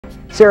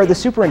Sarah, the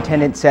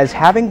superintendent says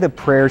having the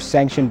prayers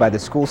sanctioned by the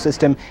school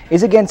system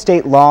is against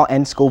state law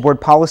and school board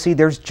policy.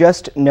 There's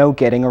just no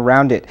getting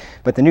around it.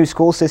 But the new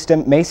school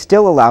system may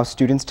still allow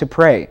students to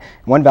pray.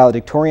 One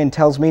valedictorian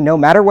tells me no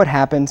matter what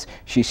happens,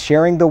 she's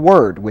sharing the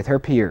word with her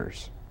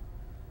peers.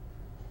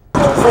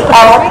 We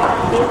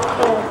ask these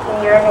things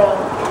in your name.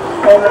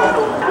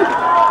 Amen.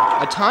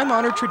 A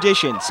time-honored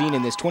tradition seen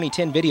in this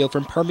 2010 video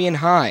from Permian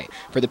High.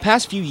 For the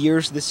past few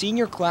years, the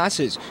senior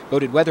classes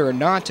voted whether or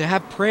not to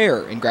have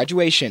prayer in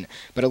graduation.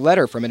 But a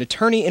letter from an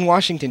attorney in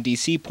Washington,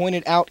 D.C.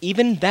 pointed out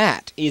even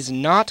that is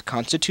not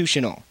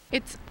constitutional.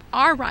 It's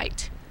our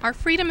right, our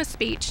freedom of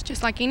speech,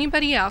 just like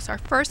anybody else, our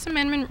First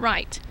Amendment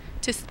right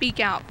to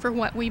speak out for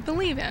what we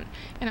believe in.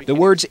 The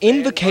words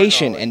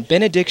invocation and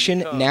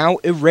benediction now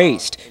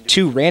erased.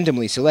 Two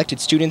randomly selected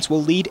students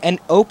will lead an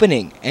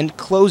opening and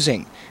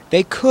closing.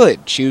 They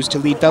could choose to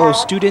lead fellow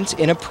students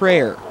in a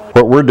prayer.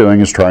 What we're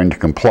doing is trying to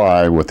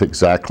comply with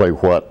exactly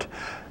what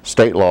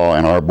state law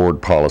and our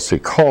board policy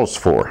calls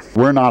for.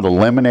 We're not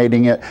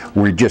eliminating it,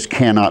 we just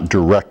cannot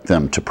direct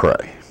them to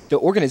pray. The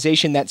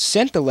organization that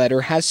sent the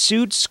letter has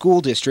sued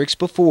school districts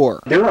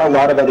before. There are a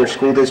lot of other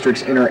school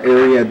districts in our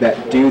area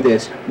that do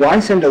this. Why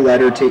send a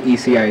letter to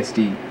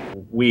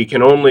ECISD? We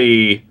can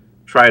only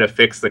try to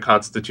fix the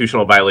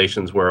constitutional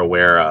violations we're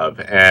aware of,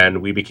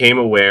 and we became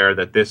aware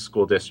that this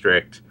school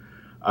district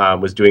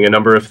was doing a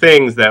number of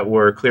things that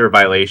were clear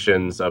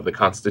violations of the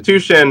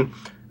Constitution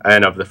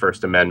and of the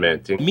First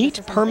Amendment.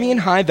 Meet Permian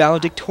High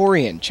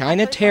valedictorian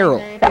China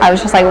Terrell. I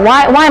was just like,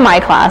 why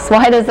my class?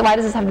 Why does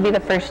this have to be the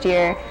first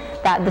year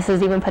that this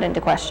is even put into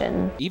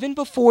question? Even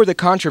before the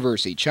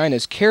controversy,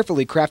 China's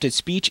carefully crafted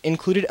speech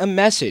included a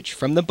message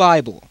from the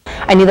Bible.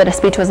 I knew that a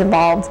speech was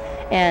involved,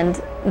 and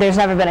there's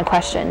never been a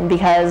question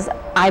because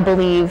I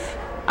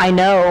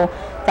know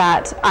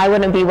that I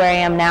wouldn't be where I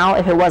am now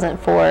if it wasn't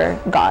for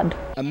God.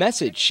 A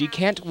message she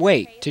can't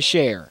wait to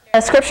share.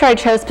 The scripture I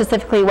chose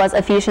specifically was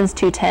Ephesians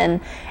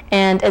 2:10,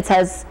 and it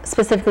says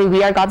specifically,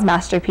 we are God's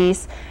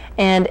masterpiece,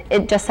 and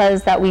it just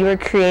says that we were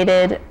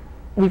created,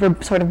 we were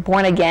sort of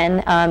born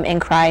again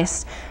in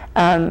Christ,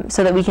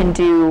 so that we can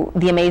do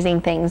the amazing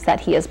things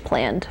that He has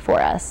planned for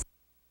us.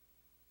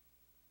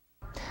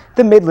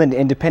 The Midland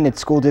Independent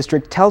School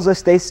District tells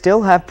us they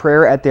still have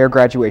prayer at their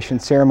graduation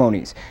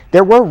ceremonies.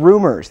 There were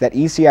rumors that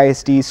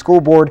ECISD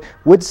school board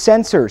would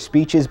censor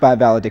speeches by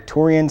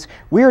valedictorians.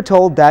 We are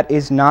told that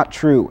is not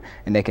true,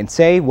 and they can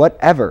say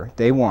whatever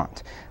they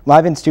want.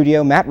 Live in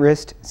studio, Matt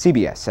Rist,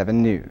 CBS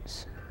 7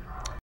 News.